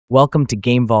Welcome to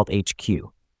GameVault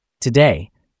HQ. Today,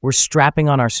 we're strapping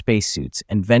on our spacesuits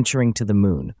and venturing to the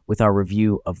moon with our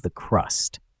review of the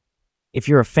Crust. If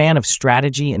you're a fan of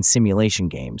strategy and simulation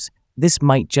games, this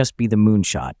might just be the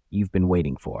moonshot you've been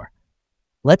waiting for.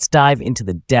 Let's dive into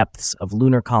the depths of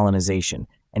lunar colonization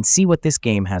and see what this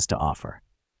game has to offer.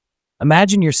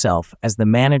 Imagine yourself as the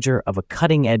manager of a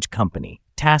cutting-edge company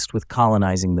tasked with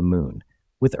colonizing the moon.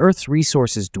 With Earth's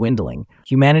resources dwindling,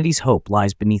 humanity's hope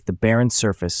lies beneath the barren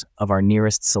surface of our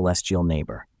nearest celestial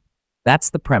neighbor. That's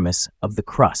the premise of The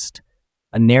Crust,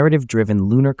 a narrative-driven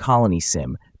lunar colony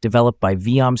sim developed by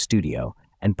GameVault Studio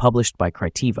and published by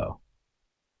Critivo.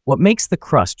 What makes The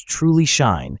Crust truly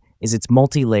shine is its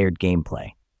multi-layered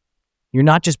gameplay. You're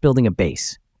not just building a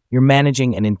base, you're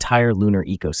managing an entire lunar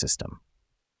ecosystem.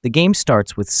 The game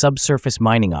starts with subsurface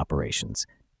mining operations.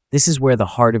 This is where the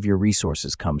heart of your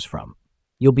resources comes from.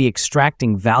 You'll be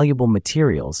extracting valuable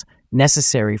materials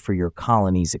necessary for your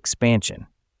colony's expansion.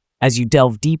 As you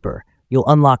delve deeper, you'll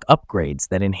unlock upgrades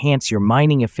that enhance your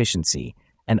mining efficiency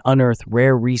and unearth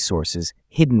rare resources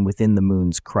hidden within the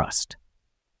moon's crust.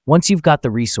 Once you've got the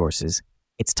resources,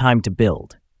 it's time to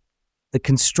build. The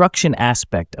construction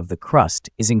aspect of the Crust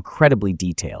is incredibly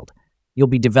detailed. You'll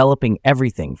be developing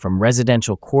everything from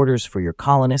residential quarters for your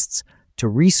colonists to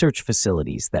research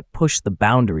facilities that push the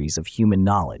boundaries of human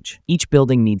knowledge. Each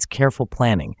building needs careful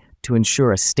planning to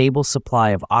ensure a stable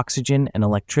supply of oxygen and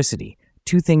electricity,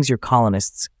 two things your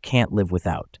colonists can't live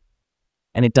without.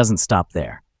 And it doesn't stop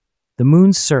there. The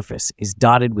moon's surface is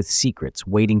dotted with secrets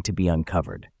waiting to be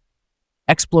uncovered.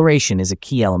 Exploration is a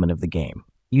key element of the game.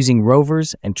 Using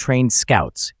rovers and trained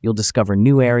scouts, you'll discover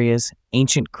new areas,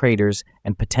 ancient craters,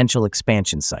 and potential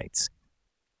expansion sites.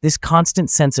 This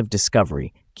constant sense of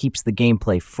discovery keeps the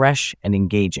gameplay fresh and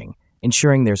engaging,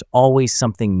 ensuring there's always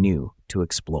something new to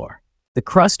explore. The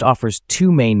Crust offers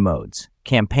two main modes,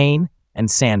 Campaign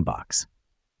and Sandbox.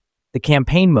 The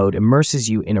Campaign mode immerses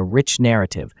you in a rich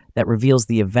narrative that reveals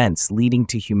the events leading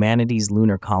to humanity's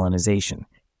lunar colonization.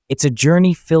 It's a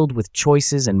journey filled with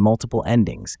choices and multiple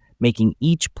endings, making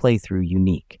each playthrough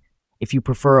unique. If you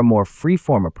prefer a more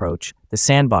free-form approach, the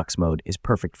Sandbox mode is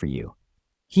perfect for you.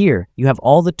 Here, you have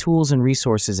all the tools and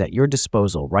resources at your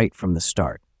disposal right from the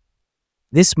start.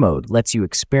 This mode lets you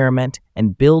experiment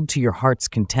and build to your heart's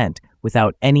content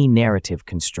without any narrative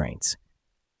constraints.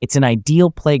 It's an ideal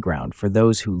playground for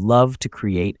those who love to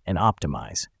create and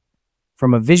optimize.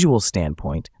 From a visual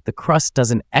standpoint, the Crust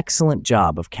does an excellent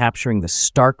job of capturing the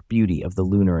stark beauty of the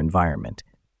lunar environment.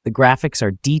 The graphics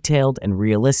are detailed and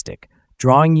realistic,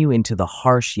 drawing you into the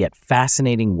harsh yet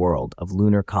fascinating world of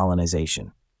lunar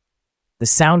colonization. The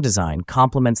sound design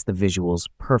complements the visuals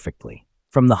perfectly.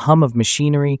 From the hum of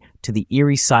machinery to the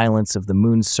eerie silence of the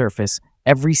moon's surface,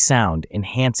 every sound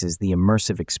enhances the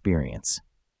immersive experience.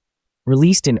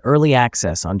 Released in early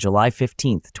access on July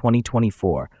 15,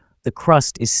 2024, The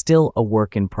Crust is still a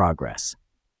work in progress.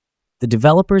 The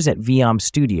developers at GameVault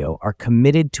Studio are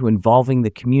committed to involving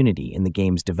the community in the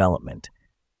game's development.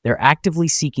 They're actively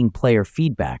seeking player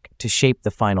feedback to shape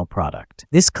the final product.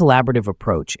 This collaborative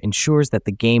approach ensures that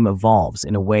the game evolves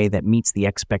in a way that meets the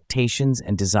expectations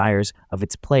and desires of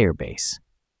its player base.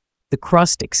 The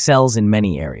Crust excels in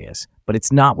many areas, but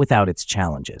it's not without its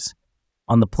challenges.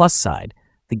 On the plus side,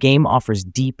 the game offers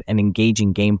deep and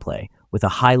engaging gameplay with a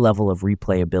high level of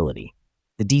replayability.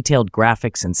 The detailed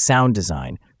graphics and sound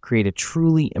design create a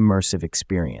truly immersive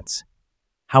experience.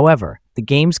 However, the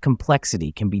game's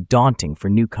complexity can be daunting for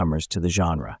newcomers to the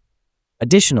genre.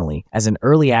 Additionally, as an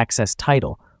early access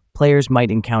title, players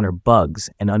might encounter bugs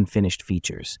and unfinished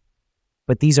features.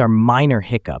 But these are minor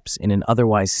hiccups in an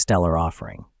otherwise stellar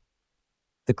offering.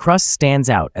 The Crust stands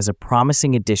out as a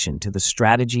promising addition to the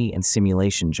strategy and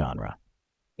simulation genre.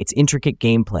 Its intricate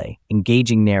gameplay,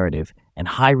 engaging narrative, and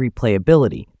high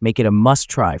replayability make it a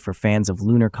must-try for fans of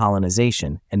lunar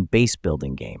colonization and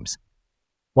base-building games.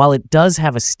 While it does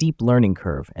have a steep learning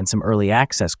curve and some early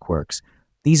access quirks,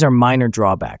 these are minor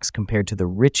drawbacks compared to the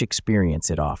rich experience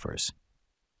it offers.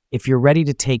 If you're ready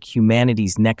to take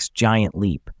humanity's next giant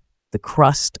leap, The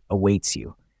Crust awaits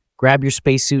you. Grab your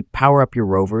spacesuit, power up your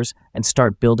rovers, and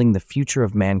start building the future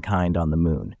of mankind on the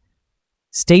moon.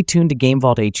 Stay tuned to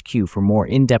GameVault HQ for more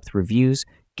in-depth reviews,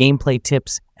 gameplay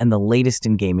tips, and the latest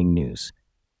in gaming news.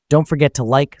 Don't forget to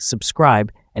like,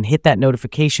 subscribe, and hit that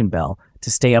notification bell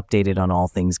to stay updated on all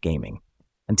things gaming.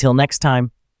 Until next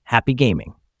time, happy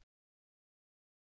gaming.